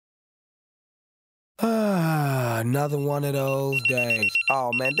Another one of those days.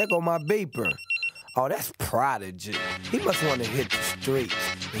 Oh man, there go my beeper. Oh, that's Prodigy. He must want to hit the streets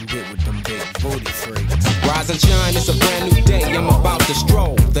and get with them big booty freaks. Rise and shine, it's a brand new day. I'm about to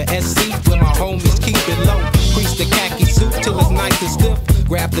stroll the SC where my homies keep it low. Crease the khaki suit till it's nice and stiff.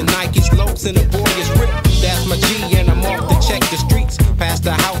 Grab the Nike slopes and the boy is ripped. That's my G and I'm off to check the streets. Past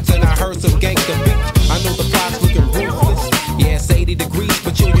the house and I heard some gangster beats. I know the plot's looking ruthless. Yeah, it's 80 degrees,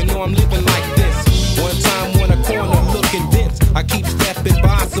 but you know I'm living like this. One time on a corner looking dense. I keep stepping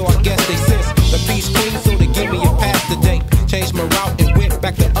by, so I guess they sense the peace queen, so they give me a pass today. Changed my route and went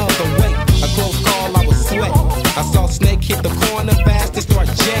back the other way. A close call, I was sweating. I saw Snake hit the corner fast and start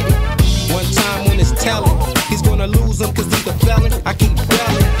jetting. One time when it's telling, he's gonna lose him cause he's a felon. I keep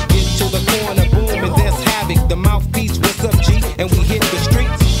belling, get to the corner, boom, and there's havoc. The mouthpiece, what's up G? And we hit the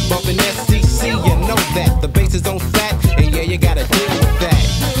streets, bumping SCC, you know that. The bass is on fat, and yeah, you gotta deal with that.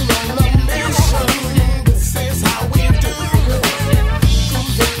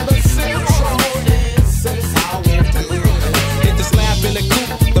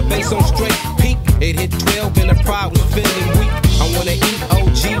 On straight peak, it hit 12 and the pride was feeling weak. I wanna eat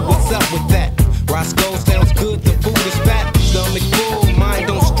OG, what's up with that? Roscoe sounds good, the food is fat. Stomach full, mind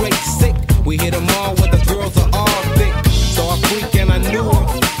on straight sick. We hit them all where the girls are all thick. So I freak and I knew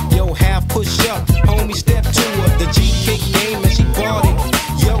her. Yo, half push up, homie step to her. The G-kick game and she bought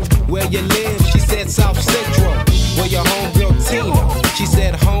it. Yo, where you live? She said South Central. Where your homegirl Tina? She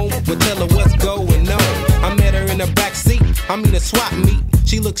said home, but tell her what's going on. I met her in the back seat, I mean a swap meet.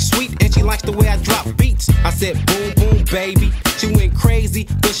 She looks sweet and she likes the way I drop beats. I said boom boom baby. She went crazy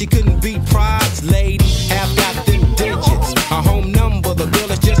but she couldn't beat Pride's lady. Half got them digits, her home number. The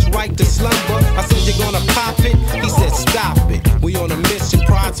girl is just right to slumber. I said you're gonna pop it. He said stop it. We on a mission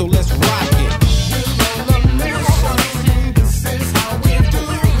Pride, so let's rock it.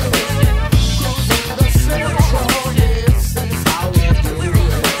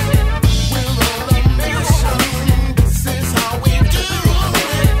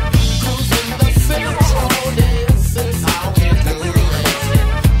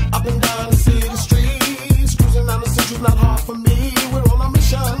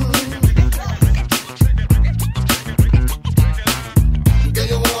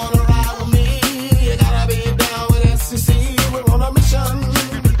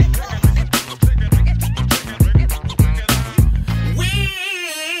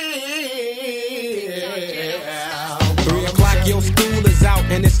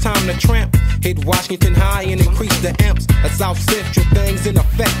 Hit Washington High and increase the amps. A South Central things in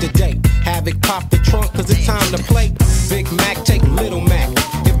effect today. Havoc pop the trunk cause it's time to play. Big Mac take Little Mac.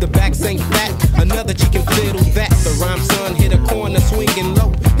 If the backs ain't fat, another chicken fiddle that. The rhyme son hit a corner swinging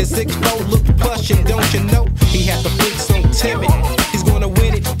low. His 6'4" look plush and don't you know? He had the freaks so timid. He's gonna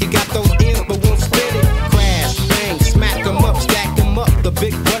win it. He got those ends but won't spin it. Crash, bang, smack 'em up, stack 'em up. The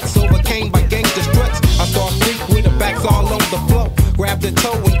big butts overcame by gangster struts. I saw a freak with the backs all on the floor. Grabbed the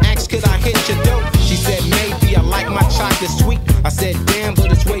toe and asked could I hit your dough? She said maybe, I like my chocolate sweet. I said damn,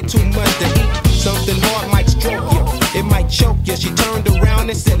 but it's way too much to eat. Something hard might stroke you, it might choke you. She turned around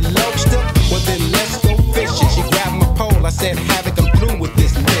and said lobster. Well then let's go fishing. She grabbed my pole, I said Havoc, I'm through with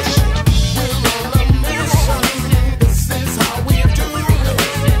this mission.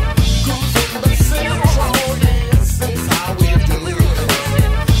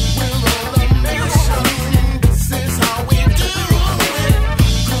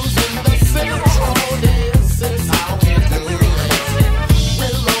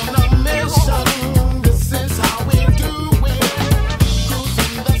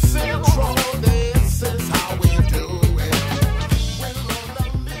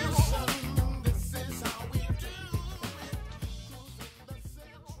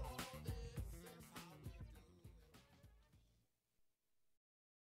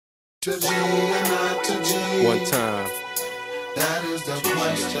 To G and not to G. One time. That is the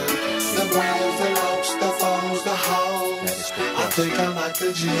question. The brands, the looks, the phones, the hoes. I think I like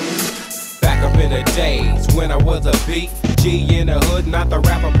the G. Back up in the days when I was a beat. G in the hood, not the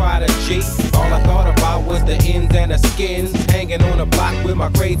rapper Prodigy. All I thought about was the ends and the skins. Hanging on the block with my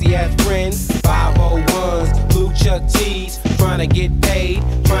crazy ass friends. 501s, blue Chuck T's. Trying to get paid,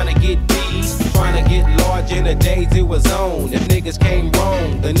 trying to get D's. Trying to get large in the days it was on. If niggas came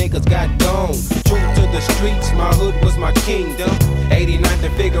wrong, the niggas got gone. True to the streets, my hood was my kingdom. 89th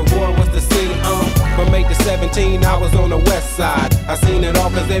and Figueroa was the scene. From 8 to 17, I was on the west side. I seen it all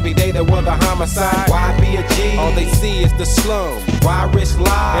cause every day there was a homicide. Why be a G? All they see is the slum. Why risk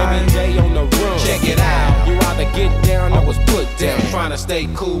life? Every day on the run. Check it out. You ought to get down, I was put down. Trying to stay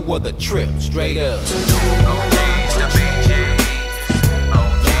cool with a trip, straight up. OGs, the BGs.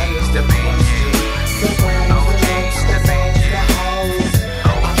 OGs, the BGs.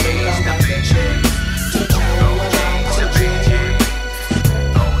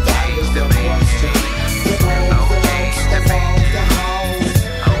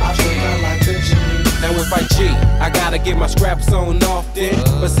 get my scraps on often.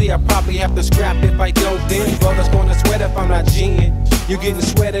 But see, I probably have to scrap if I don't then. Brothers gonna sweat if I'm not G'ing. You getting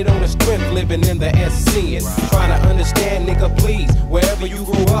sweated on the strength, living in the SC'ing. Trying to understand, nigga, please. Wherever you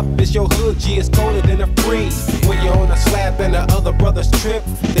grew up, it's your hood, G, it's colder than a freeze. When you're on a slab and the other brothers trip,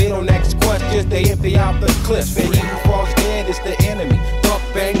 they don't ask questions, they empty out the cliff. And he who falls dead is the enemy. Fuck,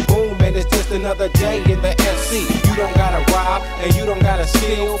 bang, boom, and it's just another day in the SC. You don't gotta rob, and you don't gotta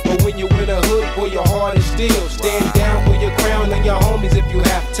steal, but when you in the hood, boy, your heart is still. Stand down for your crown and your homies if you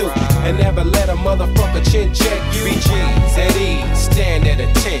have to, and never let a motherfucker chin check you. BGs at ease, stand at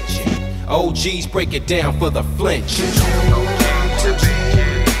attention. OGs break it down for the flinch.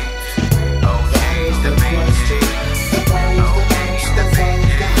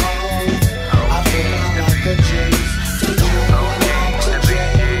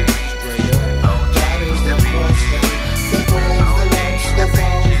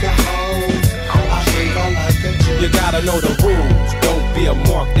 You gotta know the rules, don't be a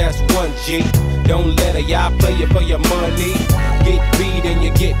mark, that's 1G. Don't let a y'all play you for your money. Get beat and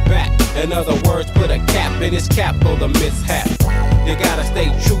you get back. In other words, put a cap in his cap for the mishap. You gotta stay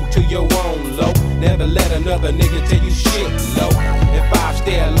true to your own low. Never let another nigga tell you shit low. If I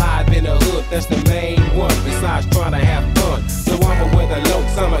stay alive in the hood, that's the main one. Besides trying to have fun, so I'ma wear the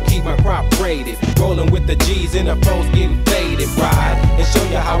locs, I'ma keep my crop braided. Rolling with the G's and the pros getting faded. Ride and show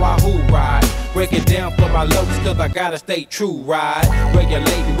you how I who ride. Break it down for my locs, cause I gotta stay true. Ride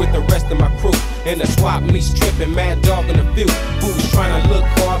regulating with the rest of my crew. In the swap meets tripping, mad dog in the few. Who's trying to look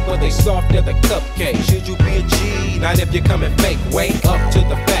hard, but they soft as a cupcake. Should you be a G? Not if you're coming fake. Wake up to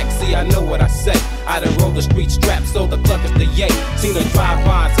the facts, see I know what I say. I done rolled the street strap, so the cluck is the yay. Seen the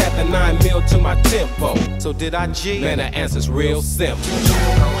drive-bys, had the 9 mil to my tempo. So did I G? Man, the answer's real simple.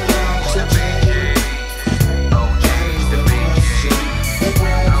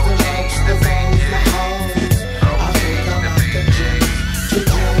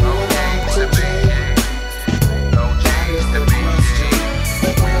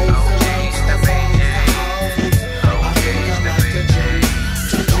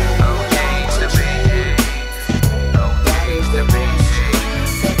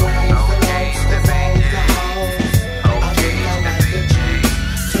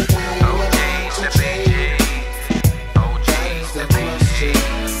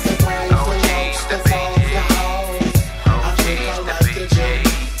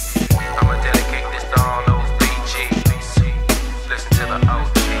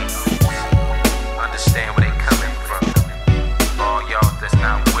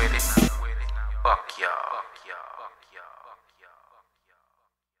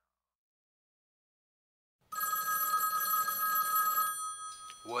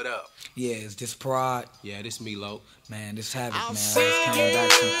 What up? Yeah, it's this Prod. Yeah, this me, Lo. Man, this Havoc, man. I just came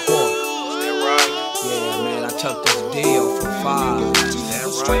back from court. Is that right? Yeah, man, I took this deal for 5. Is that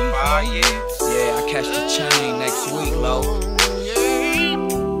right? 5 years? Yeah, I catch the chain next week, Lo.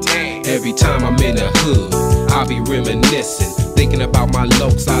 Damn. Every time I'm in the hood, I'll be reminiscing, thinking about my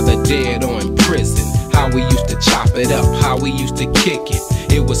locs either dead or in prison. How we used to chop it up, how we used to kick it.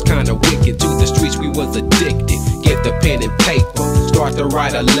 It was kinda wicked, to the streets we was addicted. Get the pen and paper, start to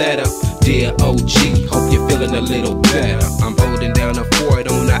write a letter. Dear OG, hope you're feeling a little better. I'm holding down a fort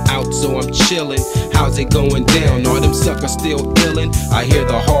on the out, so I'm chilling. How's it going down? Are them suckers still illin'? I hear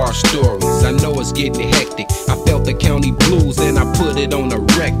the horror stories, I know it's getting hectic. I felt the county blues and I put it on a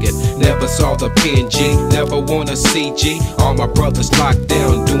record. Never saw the PNG, never wanna CG. All my brothers locked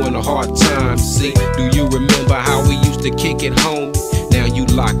down, doing a hard time. See, do you remember how we used to kick it home? Now you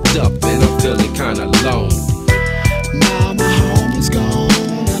locked up and I'm feeling kinda lonely. Now my home is gone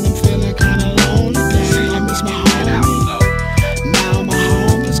and I'm feeling kinda lonely. Damn, I miss my homie. Now my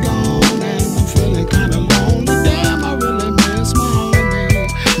home is gone and I'm feeling kinda lonely. Damn, I really miss my homie.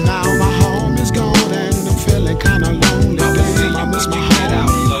 Now my home is gone and I'm feeling kinda lonely. Damn, I miss my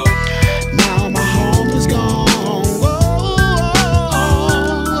homie. Now my home is gone.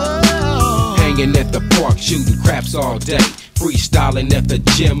 Hanging at the park, shooting craps all day. Freestyling at the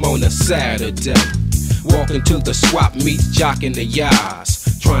gym on a Saturday. Walking to the swap meets, jocking the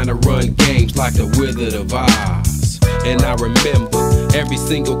yas. Trying to run games like the Wizard of Oz. And I remember every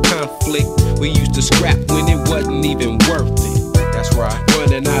single conflict we used to scrap when it wasn't even worth it. That's right.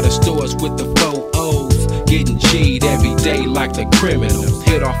 Running out of stores with the 4 O's. Getting G'd every day like the criminals.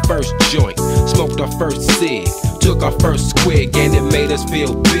 Hit our first joint, smoked our first cig. Took our first squig and it made us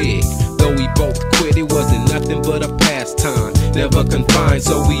feel big. Though we both quit, it wasn't nothing but a pastime. Never confined,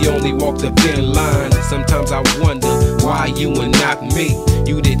 so we only walked the thin line. Sometimes I wonder why you and not me.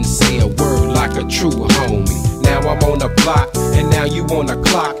 You didn't say a word like a true homie. Now I'm on the block, and now you on the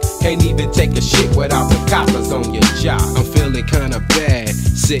clock. Can't even take a shit without the coppers on your job.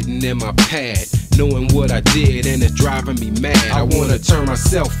 sitting in my pad, knowing what I did and it's driving me mad. I wanna turn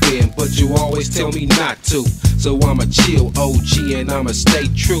myself in, but you always tell me not to. So I'ma chill, OG, and I'ma stay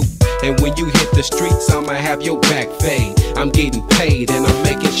true. And when you hit the streets, I'ma have your back fade. I'm getting paid and I'm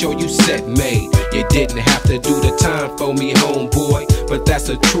making sure you set made. You didn't have to do the time for me, homeboy, but that's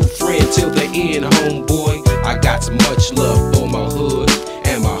a true friend till the end, homeboy. I got so much love for my hood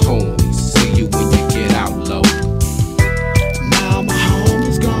and my homies. See you when you get out low. Now my home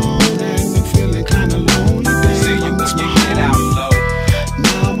is gone and I'm feeling kinda lonely. See you when you get out low.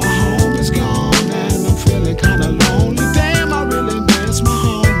 Now my home is gone and I'm feeling kinda lonely. Damn, I really miss my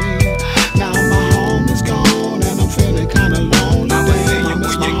homie. Now my home is gone and I'm feeling kinda lonely. I'ma see you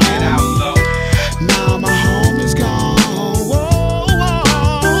when you get out low. Now my home is gone. Whoa, whoa,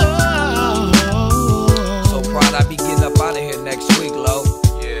 whoa. So proud I be getting up out of here next week, Lo.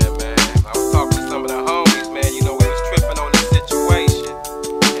 Yeah, man. I was talking to some of the homies, man. You know, we was tripping on this situation.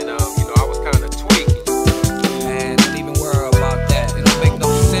 And, you know, I was kind of tweaking. Man, don't even worry about that. It don't make no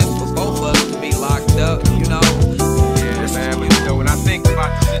sense for both of us to be locked up, you know? Yeah, man. But, you know, when I think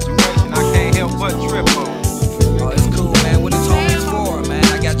about the situation, I can't help but trip on it. Oh, it's cool, man. What it's homies for, man.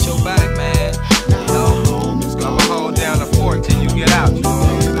 I got your back, man. You know? I'ma hold down the fort till you get out, you know what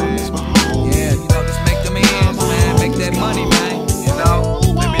I'm saying? Yeah, you know, just make them ends, man. Make that money, man. You know?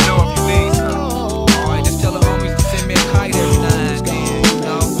 Let me know if you need something. Alright, just tell the homies to send me a kite every now and then, you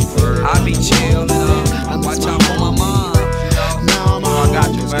know? I be chill, you know? Watch out for my mom, you know? I got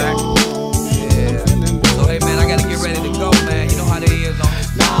you back. Yeah. So, hey, man, I gotta get ready to go, man. You know how they is on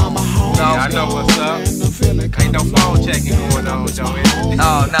this phone. Yeah, I know what's up. Ain't no phone checking going on, though, is it?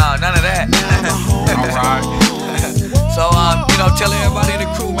 No, none of that. Alright. So, you know, tell everybody in the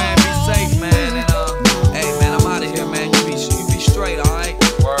crew, man, be safe, man. And, hey, man, I'm out of here, man. You be straight, alright?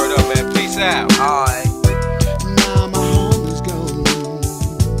 Word up, man. Peace out. Alright. Now my home is gone.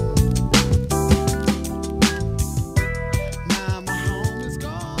 Now my home is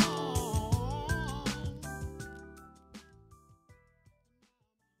gone.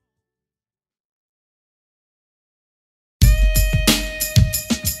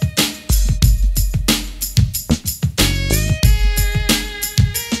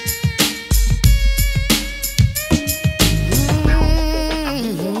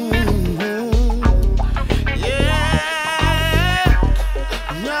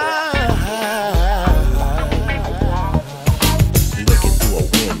 Looking through a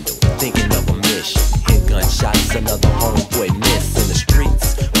window, thinking of a mission. Hear gunshots, another homeboy miss in the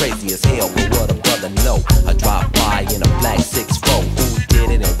streets. Crazy as hell, but what a brother know. I drive by in a black 6'4". Who did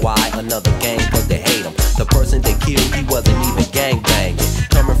it and why? Another gang, cause they hate him. The person they killed, he wasn't even gang banging.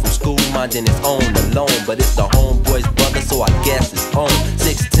 Coming from school, minding his own alone. But it's the homeboy's brother, so I guess it's home.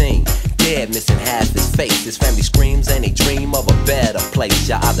 16, dead, missing half his face. His family screams and they dream of a better place.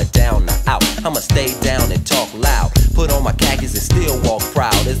 You're either down or out. I'ma stay down and talk loud. Put on my khakis and still walk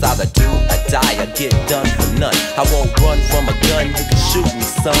proud. It's either do or die or get done for none. I won't run from a gun, you can shoot me,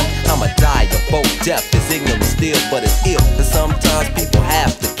 son. I'ma die of both death. It's ignorant still, but it's ill. Cause sometimes people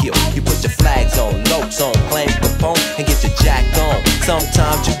have to kill. You put your flags on, locs on, claim Capone, and get your jack on.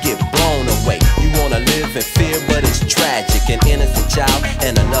 Sometimes you get blown away. You wanna live in fear, but it's tragic. An innocent child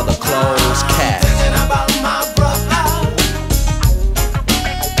and another closed cast. Thinking about my brother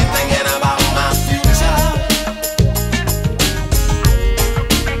and thinking about my future.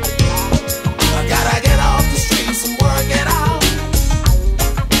 I gotta get off the streets and work it out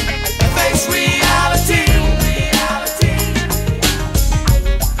and face reality.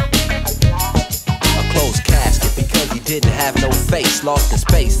 A closed casket because he didn't have no face. Lost in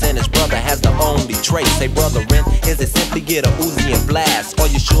space and his brother has the only trace. Hey brother, is it simply get a Uzi and blast? Or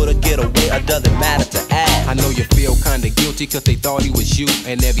you sure to get away or does it matter to ask? I know you feel kinda guilty cause they thought he was you.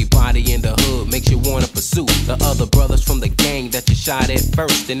 And everybody in the hood makes you wanna pursue the other brothers from the gang that you shot at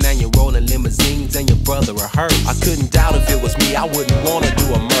first. And now you're rolling limousines and your brother a hearse. I couldn't doubt if it was me, I wouldn't wanna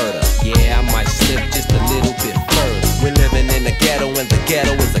do a murder. Yeah, I might slip just a little bit further. We're living in the ghetto and the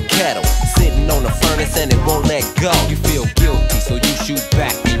ghetto is a kettle. Sitting on the furnace and it won't let go. You feel guilty so you shoot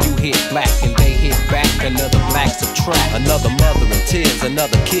back and you hit black and they hit back. Another black subtract. Another mother in tears,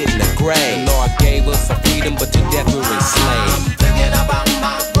 another kid in the grave. The Lord gave us our freedom but to death we're enslaved. I'm thinking about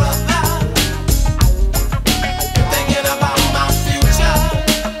my brother and thinking about my future.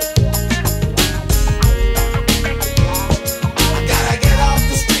 I gotta get off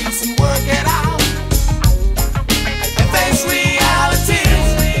the streets and work it out and face reality.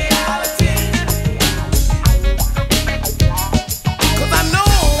 Cause I know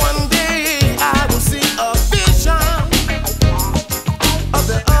one day I will see a vision of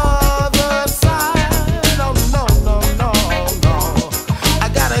the other side. No, no, no, no, no. I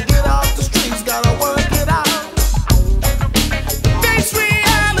got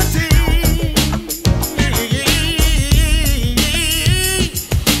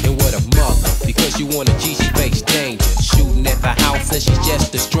says she's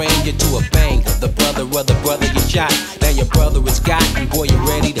just a stranger to a banger. The brother of the brother you shot, now your brother is got, and boy you're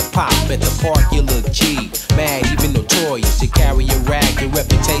ready to pop. At the park you look G, mad even notorious. You carry a rag, your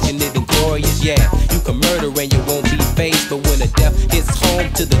reputation isn't glorious. Yeah, you can murder and you won't be faced, but when the death hits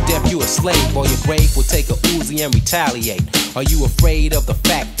home to the death you a slave. Boy your brave will take a Uzi and retaliate. Are you afraid of the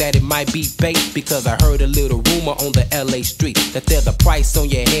fact that it might be bait? Because I heard a little rumor on the LA street that they're the price on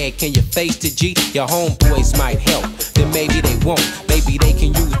your head. Can you face the G? Your homeboys might help, then maybe they won't. Maybe they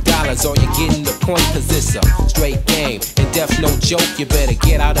can use dollars, or you're getting the point. Cause it's a straight game and death's no joke. You better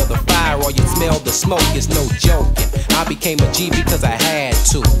get out of the fire or you smell the smoke. It's no joking. I became a G because I had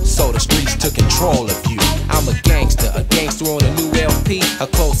to, so the streets took control of you. I'm a gangster on a new LP, a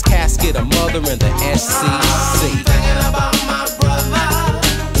close casket, a mother, and the SCC. I'm thinking about my brother,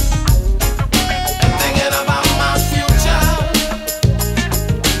 and thinking about my future.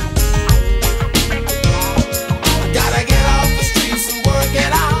 I gotta get off the streets and work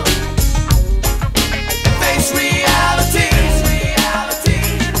it out, and face reality.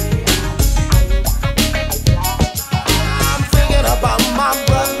 I'm thinking about my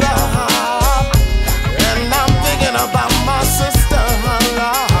brother, and I'm thinking about my sister.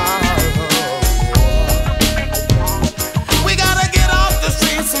 We gotta get off the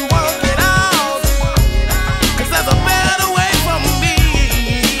streets and work it out, 'cause there's a better way for me.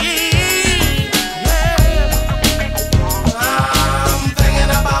 I'm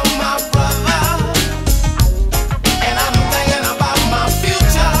thinking about my brother, and I'm thinking about my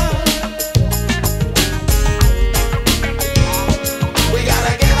future. We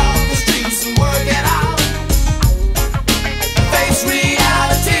gotta get off the streets and work it out, face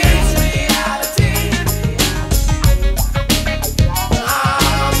reality.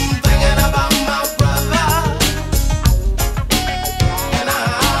 I'm thinking about my brother, and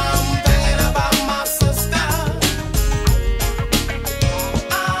I'm thinking about my sister.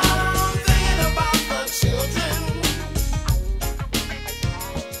 I'm thinking about the children,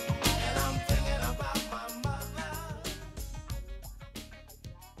 and I'm thinking about my mother.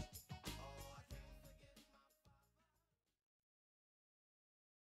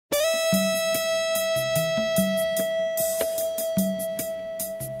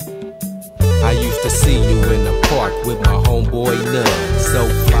 I used to see you in the park with my homeboy Nug. So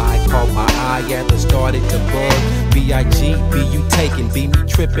fly, caught my eye as I started to bug. B.I.G., be you taking, be me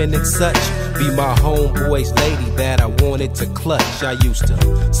tripping and such. Be my homeboy's lady that I wanted to clutch. I used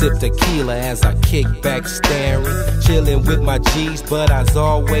to sip tequila as I kick back staring, chilling with my G's, but I was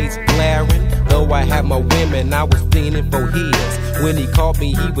always glaring. Though I had my women, I was fiending for his. When he caught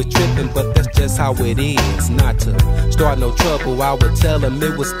me, he was tripping, but that's just how it is. Not to start no trouble, I would tell him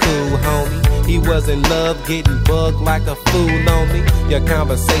it was cool, homie. He was in love, getting bugged like a fool on me. Your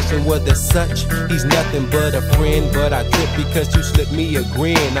conversation was as such, he's nothing but a friend. But I tripped because you slipped me a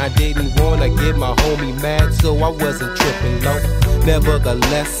grin. I didn't wanna get my homie mad, so I wasn't tripping low.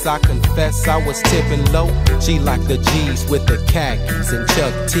 Nevertheless, I confess I was tipping low. She liked the G's with the khakis and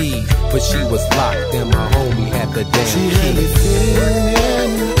Chuck T's, but she was locked and my homie had the damn She had me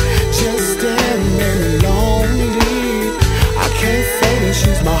feeling just damn lonely. I can't say that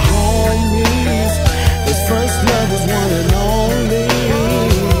she's my homies. This first love was one and only.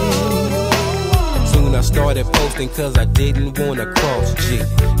 Soon I started posting cause I didn't wanna cross G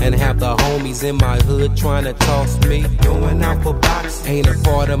and have the homies in my hood trying to toss me. Going out for box ain't a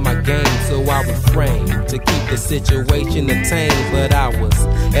part of my game, so I refrained to keep the situation tame. But I was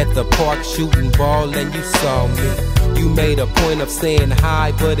at the park shooting ball and you saw me. You made a point of saying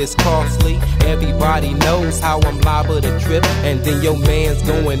hi, but it's costly. Everybody knows how I'm liable to trip, and then your man's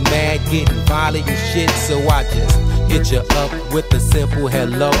going mad, getting violent and shit. So I just hit you up with a simple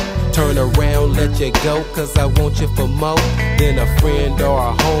hello. Turn around, let you go, cause I want you for more than a friend or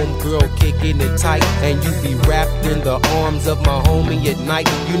a homegirl kicking it tight. And you be wrapped in the arms of my homie at night.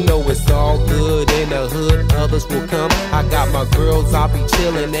 You know it's all good in the hood, others will come. I got my girls, I'll be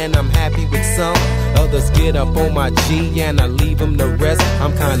chillin' and I'm happy with some. Others get up on my G and I leave them the rest.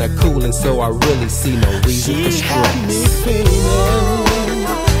 I'm kinda coolin', so I really see no reason for She had me stress. feeling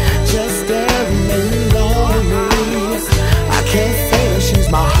just damn lonely. I can't say that she's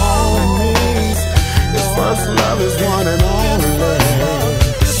my homies. This first love is one and only.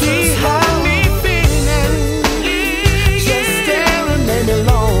 She had me feeling just damn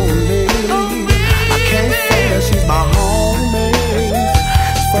lonely. I can't say that she's my homies.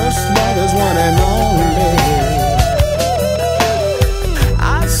 First love is one and only.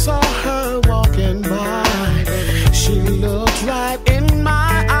 I saw her walking by. She looked right in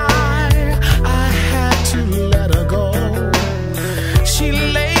my eye. I had to let her go.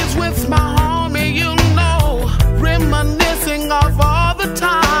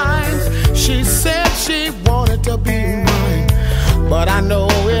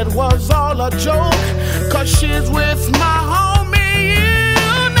 all a joke, 'cause she's with my homie,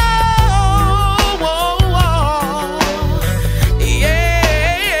 you know. Yeah.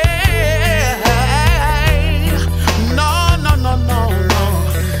 No.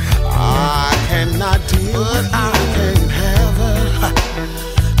 I cannot deal with her. I can't have her,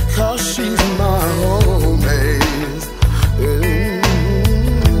 'cause she's my homie.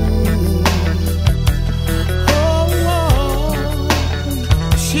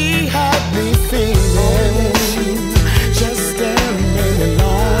 She had me feeling, just staring, made me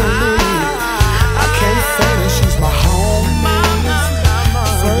lonely. I can't say that she's my homie.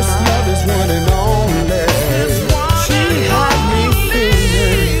 First love is one and only. She had me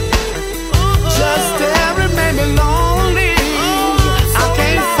feeling, just staring, made me lonely. I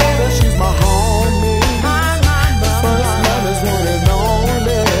can't say that she's my homie. First love is one and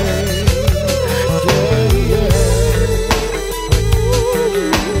only.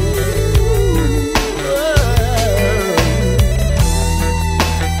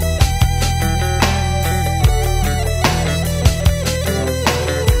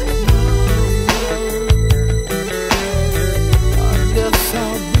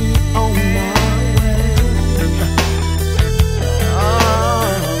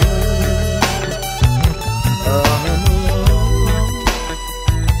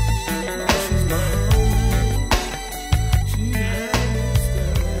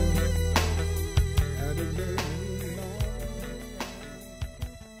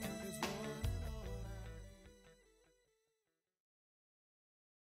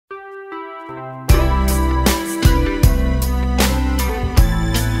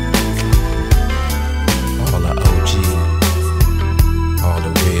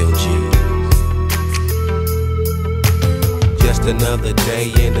 Another day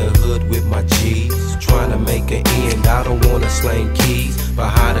in the hood with my G's, trying to make an end. I don't wanna slang keys, but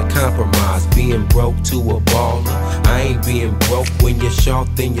how to compromise being broke to a baller. I ain't being broke when you're short,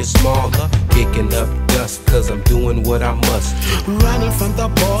 then you're smaller. Kicking up dust, 'cause I'm doing what I must do. Running from the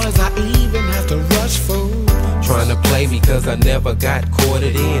boys, I even have to rush food. Trying to play me 'cause I never got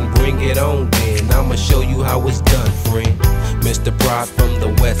courted in. Bring it on then, I'ma show you how it's done, friend. Mr. Prod from the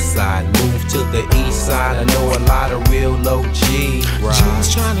west side, move to the east side. I know a lot of real low G's. G's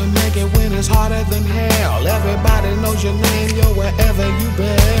trying to make it when it's harder than hell. Everybody knows your name, you're wherever you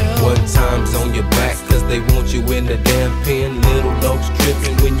bail. One time's on your back 'cause they want you in the damn pen. Little lows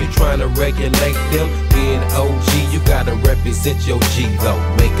tripping when you're trying to regulate them. Being OG, you gotta represent your G-Lo.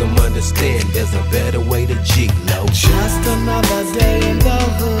 Make them understand there's a better way to G-Lo. Just another day in the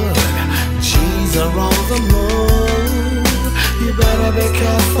hood, G's are on the move. You better be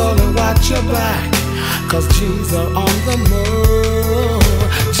careful and watch your back, 'cause G's are on the move.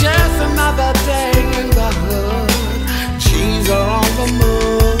 Just another day in the hood, G's are on the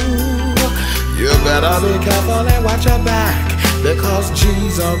move. You better be careful and watch your back, because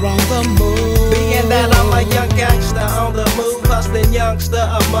G's are on the move. Being that I'm a young gangster on the move, hustling youngster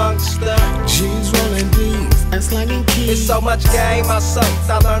amongst the G's rolling D's and slanging keys. It's so much game I soaked,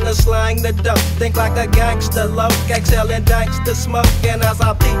 I learned to slang the dope. Think like a gangster, low, exhaling gangster smoke. And as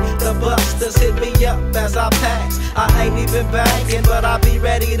I beat the busters, hit me up as I pass. I ain't even banging, but I be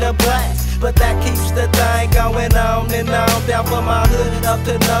ready to blast. But that keeps the thing going on and on. Down for my hood, up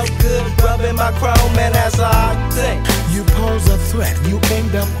to no good, rubbing my chrome. And as I think, you pose a threat, you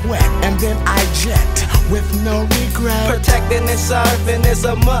end up wet, and then I jet with no regret. protecting and serving is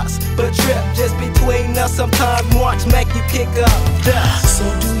a must, but trip just between us. Sometimes marks make you kick up dust. So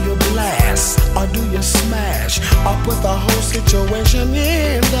do you blast, or do you smash, or put the whole situation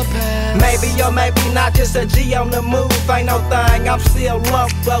in the past? Maybe or maybe not, just a G on the move. Ain't no thing, I'm still low,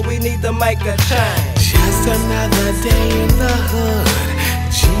 but we need to make a change. Just another day in the hood,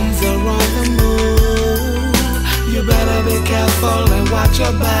 G's are on the move. You better be careful and watch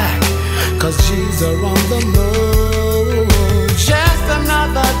your back, 'cause G's are on the move. Just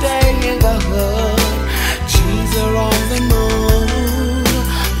another day in the hood, G's are on the move.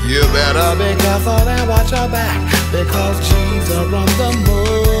 You better be careful and watch your back, because G's are on the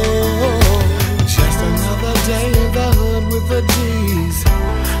move. Just another day in the hood with the G's.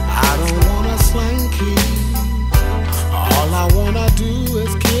 I don't wanna slang keys. All I wanna do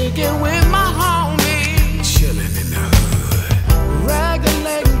is kick it with my homies, chillin' in the hood,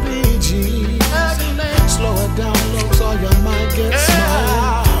 regulating BGs. Slow it down, looks, or you might get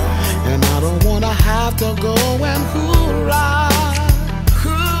smoked. And I don't wanna have to go and hoorah.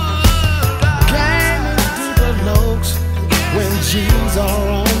 Game is deeper, looks, when G's are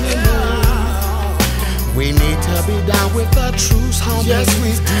on the move. We need to be down with the truth, homies. Yes,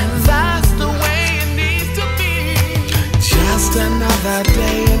 we do. That's the way it needs to be. Just another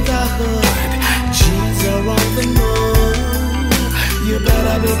day in the hood,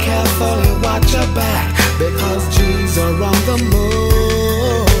 better be careful and watch your back, because G's are on the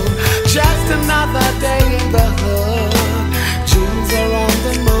move. Just another day in the hood, G's are on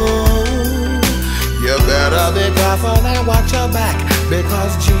the move. You better be careful and watch your back,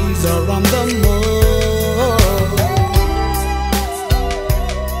 because G's are on the move.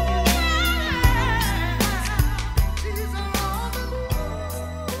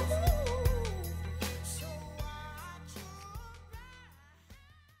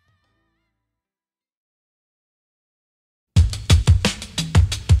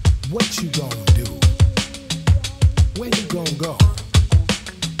 What you gonna do? Where you gonna go?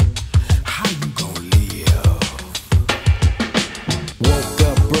 How you gonna live? Woke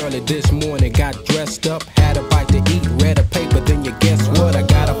up early this morning, got dressed up, had a bite to eat, read a paper, then you guess what? I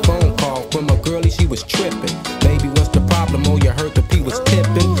got a phone call from a girlie, she was tripping. Baby, what's the problem? Oh, you heard the P was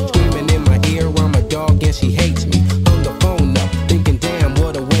tipping, screaming in my ear, I'm a dog and she hates me. Hung the phone up, thinking damn,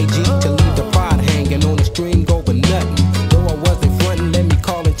 what a way, G, to leave the pride hanging on the string over nothing. Though I wasn't frontin', let me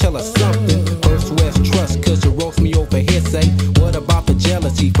call and tell her something. First West Trust, cause you roast me over hearsay. What about the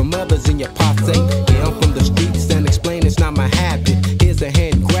jealousy from others in your posse? Yeah, I'm from the streets and explain it's not my habit. Here's a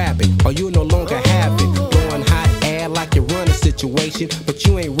hand grab it, or you no longer have it. Blowing hot air like you run a situation, but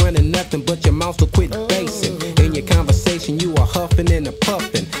you ain't running nothing but your mouth, so quit basing. In your conversation, you are huffing and a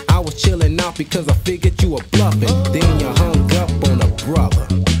puffing. I was chilling out because I figured you were bluffing. Then you hung up on a brother.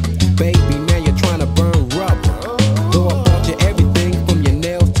 Baby, now you're trying to burn rubber. Though I bought you everything from your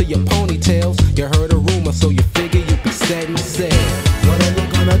nails to your ponytails, you heard a rumor, so you figure you'd be set and said. What are you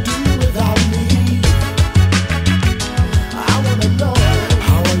gonna do without me? I wanna know,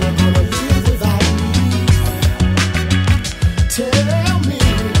 how are you gonna live without me? Tell me,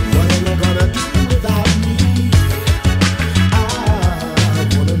 what are you gonna do without me? I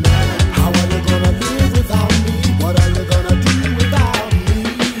wanna know, how are you gonna live without me? What are you gonna do without me?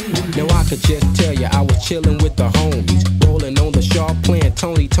 Now I could just tell you I was chilling with the homies, rolling on the sharp, playing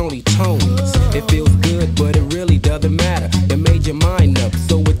Tony, Tonys. It feels good, but it really doesn't matter. You made your mind up,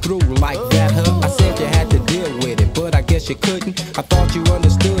 so it through like that, huh? I said you had to deal with it, but I guess you couldn't. I thought you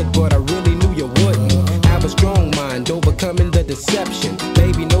understood, but I really knew you wouldn't. Have a strong mind, overcoming the deception.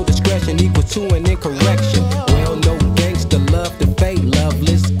 Baby, no discretion equals to an incorrection. Well, no gangster love to fade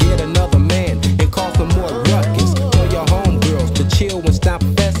loveless. Get another man and cause some more ruckus. Tell your homegirls to chill and stop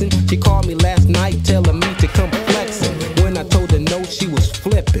fessing. She called me last night telling me to come flexing. When I told her no, she was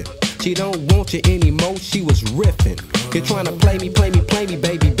flipping. She don't want you anymore, she was riffing. You're trying to play me,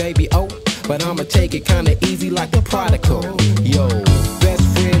 baby, oh. But I'ma take it kinda easy like a prodigal. Yo, best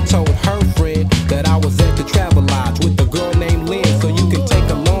friend told her friend that I was at the Travel Lodge with a girl named Lynn. So you can take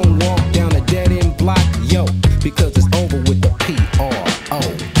a long walk down a dead-end block, yo. Because it's over with the P-R-O.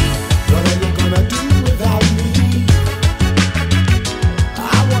 What are you gonna do without me?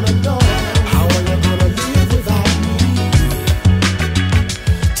 I wanna know, how are you gonna live without me?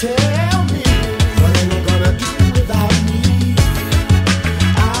 Tell me, what are you gonna do without me?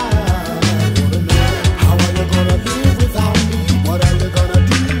 I wanna know, how are you gonna live without me? What are you gonna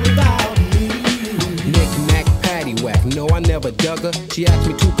do without me? Knick-knack, paddywhack, no, I never dug her. She asked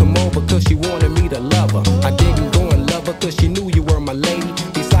me to come over cause she wanted me to love her. I didn't go and love her cause she knew you were my lady.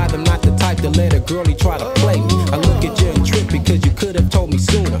 Besides, I'm not the type to let a girlie try to play me. I look at you and trip because you could have told me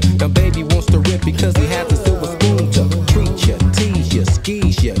sooner. Now baby wants to rip because he has a silver spoon to treat you, tease you,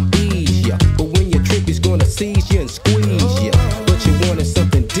 squeeze you, ease you. But when you trip, he's gonna seize you and squeeze you. But you wanted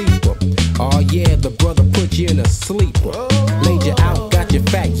something deeper. Oh yeah, the brother put you in a sleeper. Laid you out, got you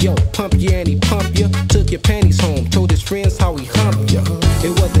fat, yo, pump you and he pump you. Took your panties home, told his friends how he humped you.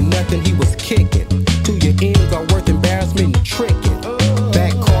 It wasn't nothing, he was kicking. To your ends are worth embarrassment and tricking.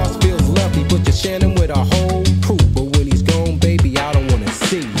 Back cars feels lovely, but you're sharing with a whole crew. But when he's gone, baby, I don't wanna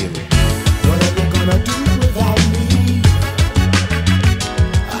see you. What are you gonna do without me?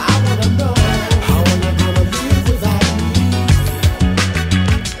 I wanna know, how are you gonna live without me?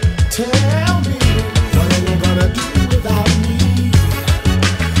 Tell me, what are you gonna do without me?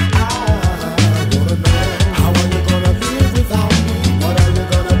 I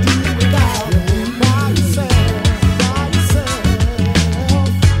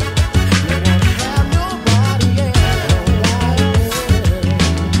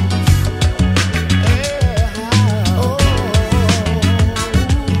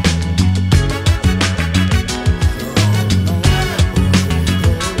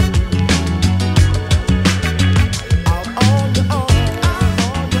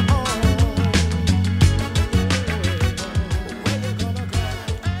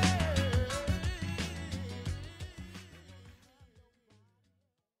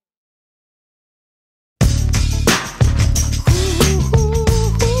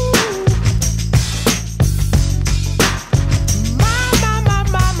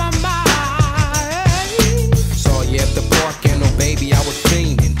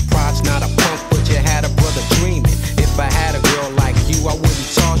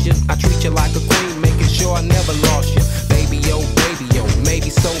caution. I treat you like a queen, making sure I never lost you. Baby, yo, maybe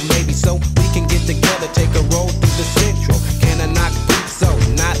so. We can get together, take a roll through the Central. Can I knock deep? So,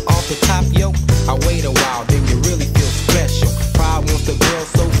 not off the top, yo. I wait a while, then you really feel special. Pride wants the girl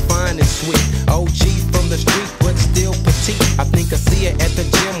so fine and sweet. OG from the street, but still petite. I think I see her at the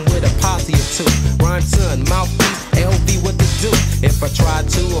gym with a posse or two. Rhyme son, mouthpiece, LV, what to do? If I try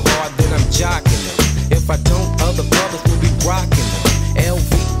too hard, then I'm jocking them. If I don't, other brothers will be rocking them.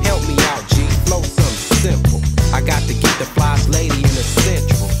 LV, help me out, G. Flow something simple. I got to get the flyest lady in the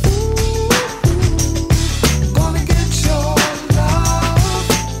Central. Gonna get your love.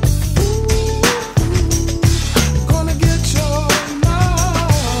 Gonna get your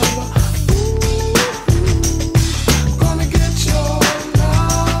love. Gonna get your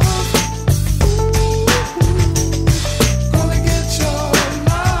love. Gonna get your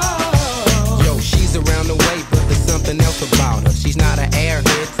love. Yo, she's around the way, but there's something else about her. She's not an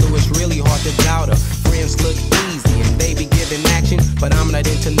airhead, so it's really hard to doubt her. Friends look easy and they be giving action, but I'm not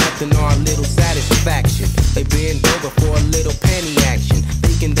into nothing or a little satisfaction. They bend over for a little penny action,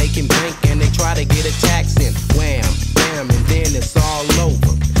 thinking they can bank and they try to get a tax in. Wham, bam, and then it's all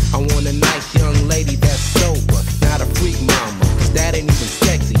over. I want a nice young lady that's sober, not a freak mama, cause that ain't even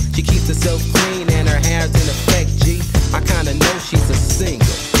sexy. She keeps herself clean and her hair's in effect, G. I kinda know she's a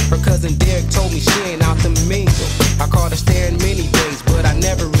single. Her cousin Derek told me she ain't out to mingle. I caught her staring many days, but I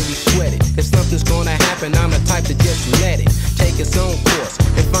never really sweat it. If something's gonna happen, I'm the type to just let it take its own course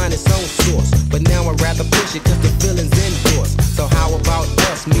and find its own source. But now I'd rather push it cause the feeling's indoors. So how about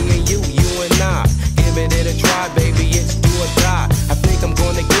us, me and you and I? Giving it a try, baby, it's do or die. I think I'm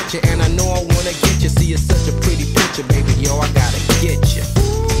gonna get you, and I know I wanna get you. See, it's such a pretty picture, baby, yo, I gotta get you.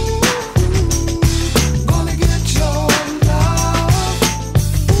 Gonna get your love.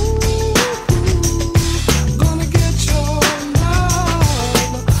 Gonna get your love.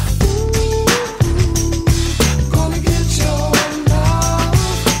 Gonna get your love.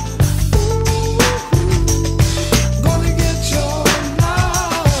 Gonna get your love.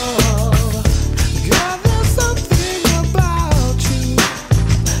 Girl, there's something about you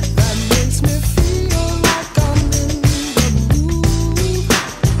that makes me feel like I'm in the mood.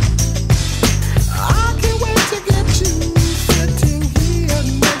 I can't wait to get you sitting here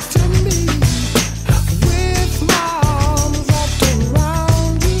next to me, with my arms wrapped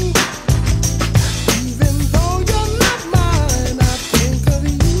around you. Even though you're not mine, I think of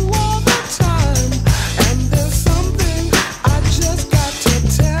you all the time. And there's something I just got to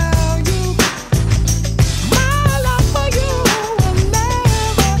tell you. My love for you will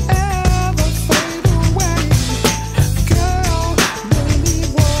never ever fade away. Girl,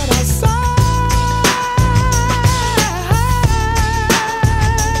 believe what I say.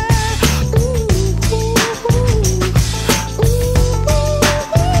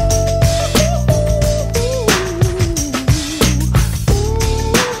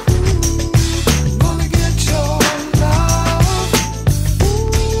 Gonna get your love.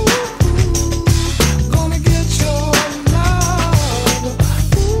 Gonna get your love.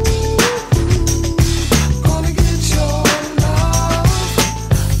 Gonna get your love.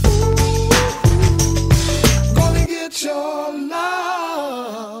 Gonna get your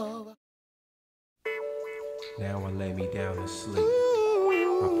love. Now I lay me down to sleep.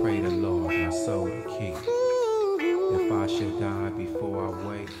 I pray the Lord my soul to keep. If I should die before I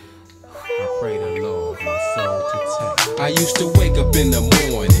wake, I pray the Lord my soul to take. I used to wake up in the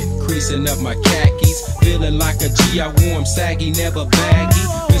morning, creasing up my khakis, feeling like a G. I wore 'em saggy, never baggy.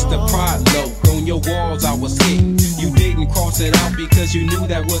 Mr. Pride Loc, on your walls I was hitting. You didn't cross it out because you knew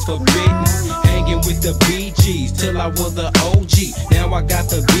that was forbidden. Hanging with the BGs till I was the OG. Now I got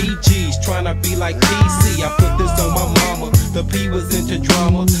the BGs, trying to be like PC. I put this on my mama, the P was into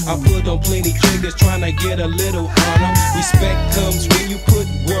drama. I put on plenty triggers, trying to get a little honor. Respect comes when you put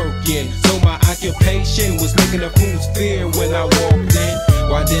work in. So my occupation was making the fools fear when I walked in.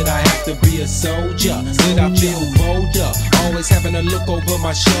 Why did I have to be a soldier? Did I feel bolder? Always having to look over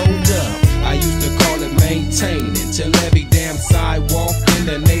my shoulder. I used to call it maintaining, till every damn sidewalk in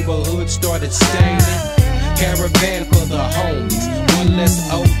the neighborhood started staining. Caravan for the homies, one less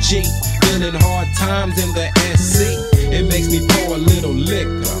OG, feeling hard times in the SC. It makes me pour a little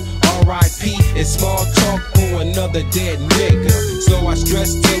liquor. R.I.P. It's small talk for another dead nigga. So I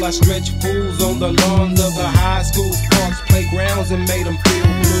stress till I stretch fools on the lawns of the high schools, parks, playgrounds, and made them feel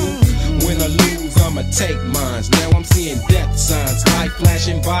blue. When I lose, I'ma take mines. Now I'm seeing death signs, light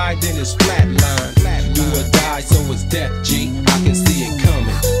flashing by, then it's flatline. Do or die, so it's death, G. I can see it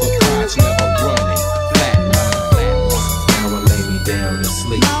coming, but pride's never running. Flatline. Now I lay me down to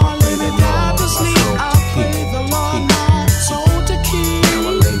sleep. I pray the Lord my soul to keep. Now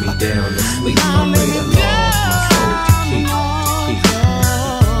I lay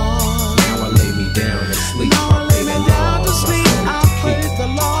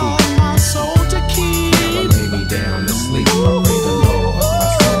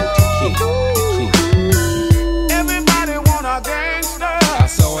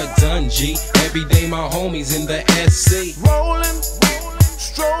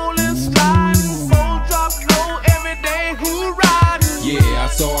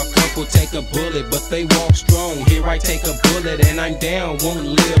Saw a couple take a bullet, but they walk strong. Here I take a bullet and I'm down, won't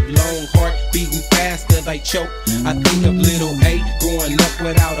live long. Heart beating fast as I choke. I think of little A growing up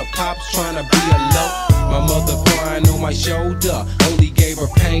without a pops, trying to be a low. My mother crying on my shoulder, only gave her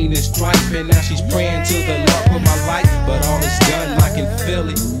pain and strife, and now she's praying to the Lord for my life. But all is done, I can feel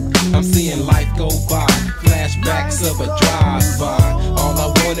it. I'm seeing life go by, flashbacks of a drive-by. All I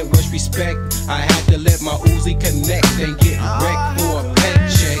wanted was respect. I had to let my Uzi connect and get wrecked for a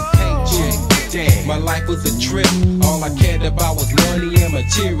paycheck. Damn, my life was a trip. All I cared about was money and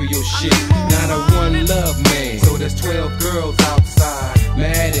material shit. Not a one love man. So there's 12 girls outside,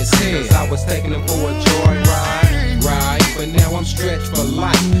 mad as hell. I was taking them for a joyride. But now I'm stretched for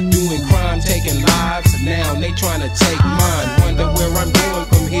life, doing crime, taking lives. Now they trying to take mine. Wonder where I'm going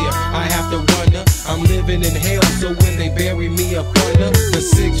from here. I have to wonder. I'm living in hell, so when they bury me up under the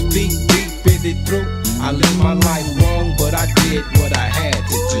 6 feet deep, fit it through. I lived my life wrong, but I did what I had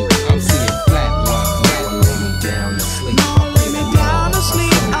to do. I'm seeing flat lines. Now I lay me down to sleep. Now I lay me down to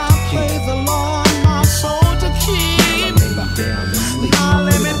sleep. I pray the Lord my soul to keep. Now I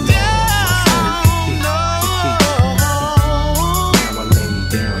lay me down to sleep. Now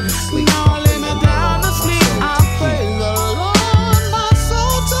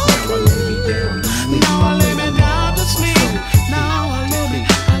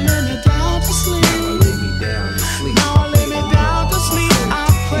lay me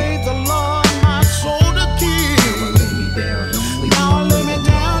down.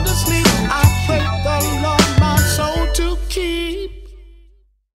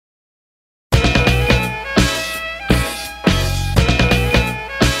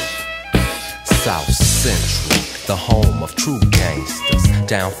 South Central, the home of true gangsters.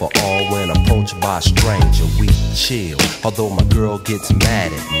 Down for all when approached by a stranger, we chill. Although my girl gets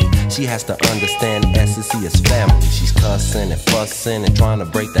mad at me, she has to understand SCC is family. She's cussing and fussing and trying to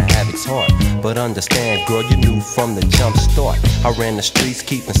break the Havoc's heart. But understand, girl, you knew from the jump start. I ran the streets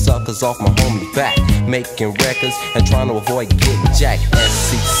keeping suckers off my homie back, making records and trying to avoid getting jacked.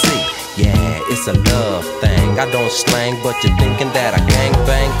 SCC, yeah, it's a love thing. I don't slang, but you're thinking that I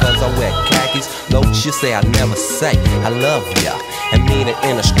gangbang cause I wear khakis. Notes you say I never say I love ya, and mean it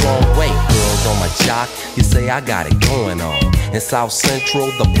in a strong way. Girls on my jock, you say I got it going on. In South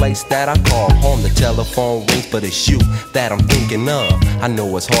Central, the place that I call home, the telephone rings, but it's you that I'm thinking of. I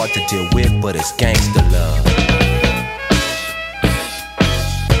know it's hard to deal with, but it's gangsta love.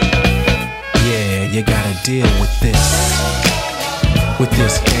 Yeah, you gotta deal with this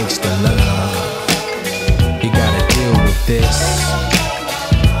gangsta love. You gotta deal with this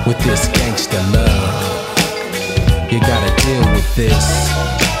gangsta love. You gotta deal with this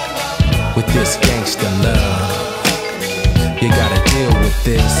gangsta love. You gotta deal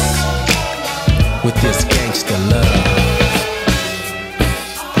with this gangsta love.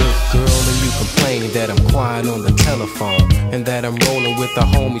 Look, girl, and you complain that I'm quiet on the telephone and that I'm rolling with the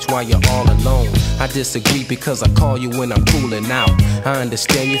homies while you're all alone. I disagree because I call you when I'm cooling out. I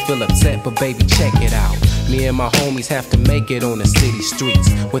understand you feel upset, but baby, check it out. Me and my homies have to make it on the city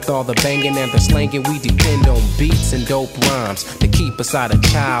streets. With all the banging and the slanging, we depend on beats and dope rhymes to keep us out of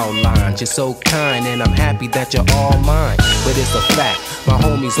child lines. You're so kind and I'm happy that you're all mine. But it's a fact, my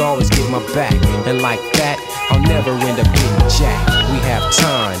homies always get my back. And like that, I'll never end up getting jacked. We have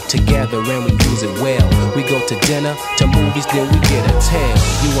time together and we use it well. We go to dinner, to movies, then we get a tale.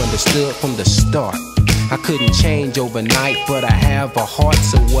 You understood from the start. I couldn't change overnight, but I have a heart,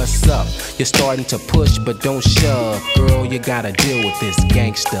 so what's up? You're starting to push, but don't shove. Girl, you gotta deal with this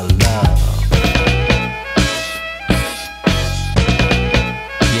gangsta love.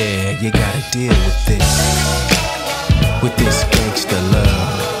 Yeah, you gotta deal with this gangsta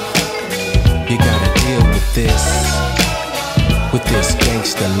love. You gotta deal with this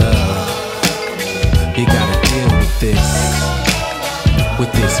gangsta love. You gotta deal with this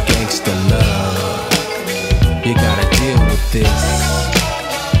gangsta love. You gotta deal with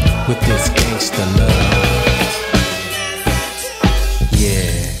this gangsta love.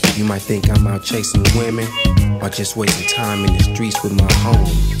 Yeah, you might think I'm out chasing women or just wasting time in the streets with my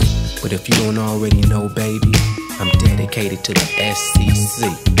homies. But if you don't already know, baby, I'm dedicated to the SCC.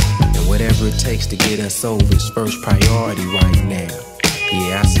 And whatever it takes to get us over is first priority right now.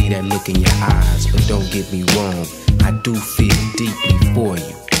 Yeah, I see that look in your eyes, but don't get me wrong, I do feel deeply for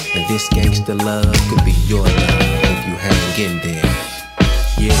you. And this gangsta love could be your love if you hang in there.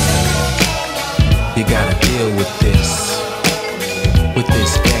 Yeah, you gotta deal with this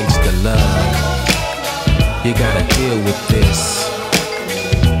gangsta love. You gotta deal with this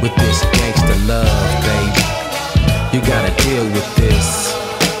gangsta love, baby. You gotta deal with this,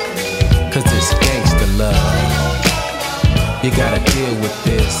 cause it's gangsta love. You gotta deal with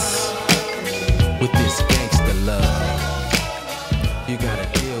this gangster love. You gotta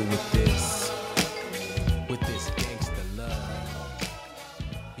deal with this gangster love.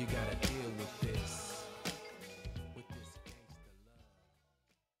 You gotta deal with this gangster love.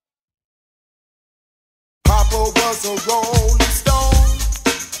 Papa was a rolling stone.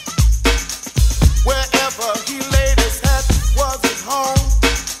 Wherever he laid his hat was his home.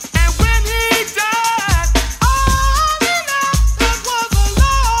 And when he died, all he left was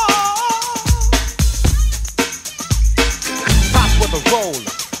alone. Pop was a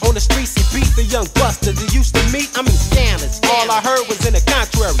roller. On the streets he beat the young busters he used to meet. Scandalous. All I heard was in the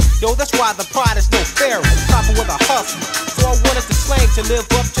contrary. Yo, that's why the pride is no fairy. Papa was a hustler, so I wanted to slang to live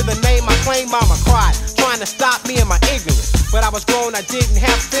up to the name I claim. Mama cried, trying to stop me in my ignorance. But I was grown, I didn't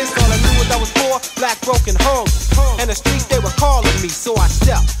have fists. All I knew was I was poor, black, broken, hungry. And the streets, they were calling me, so I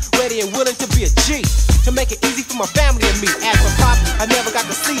stepped, ready and willing to be a G, to make it easy for my family and me. As for Pop, I never got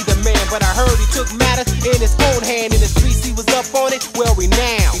to see the man, but I heard he took matters in his own hand. In the streets, he was up on it, well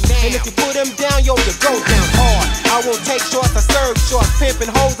renowned. And if you put him down, yo, you go down hard. I won't take shorts, I serve shorts,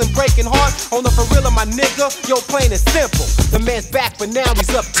 pimping hoes and breaking hearts. On the for real of my nigga, yo, plain and simple. The man's back, but now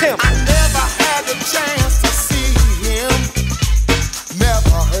he's up temple. I never had the chance to see him.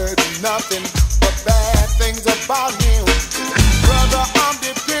 Never heard nothing but bad things about him. Brother, I'm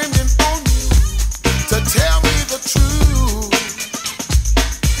depending on you to tell me the truth.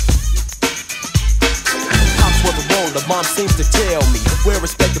 Pops was a roller, mom seems to tell me we're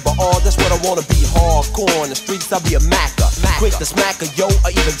respected by all, that's what I wanna be. Hardcore in the streets, I'll be a macker. Quick to smack a yo,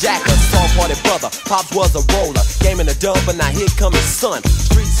 or even jack a soft-hearted brother. Pops was a roller, game in the dub, but now here come his son.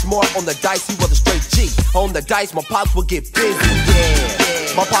 Street smart on the dice, he was a straight G. On the dice, my pops would get busy,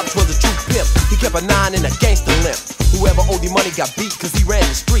 yeah. My pops was a true pimp, he kept a 9 in a gangster limp. Whoever owed him money got beat, cause he ran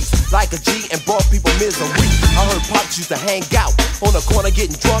the streets like a G and brought people misery. I heard Pops used to hang out on the corner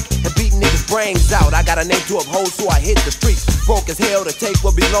getting drunk and beating niggas' brains out. I got a name to uphold, so I hit the streets. Broke as hell to take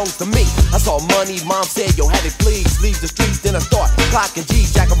what belongs to me. I saw money, mom said, yo, have it please. Leave the streets, then I start clocking G.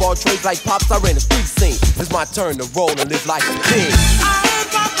 Jack of all trades like Pops, I ran the street scene. It's my turn to roll and live like a king. I ain't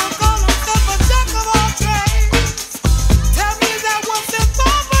got no gonna stop a jack of all trades. Tell me that was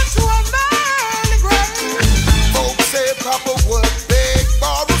impossible to a man to grave. Folks said Papa would beg,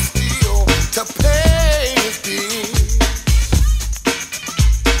 borrow, steal to pay his bills.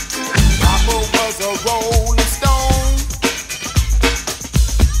 Papa was a rolling stone.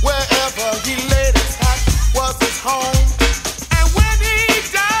 Wherever he laid his hat was his home. And when he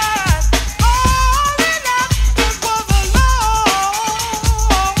died, all he left was alone.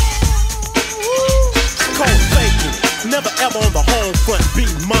 Cold faking, never ever on the home front.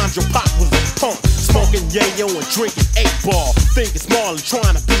 Beating mind your pop was a punk. Smoking yayo and drinking 8-ball. Thinking small and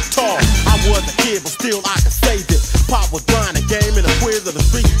trying to be tall. I was a kid, but still I could say this. Pop was blind and game in the quiz of the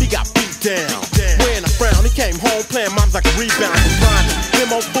street. He got beat down. Wearing a frown, he came home playing moms like a rebound. And grinding.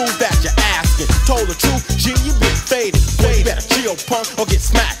 Them old fools that you're asking. Told the truth, G, you been faded. Boy, you better chill, punk, or get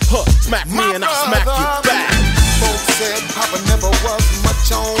smacked. Huh, smack me and I'll smack you back. Folks said Papa never was much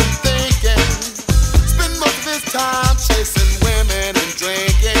on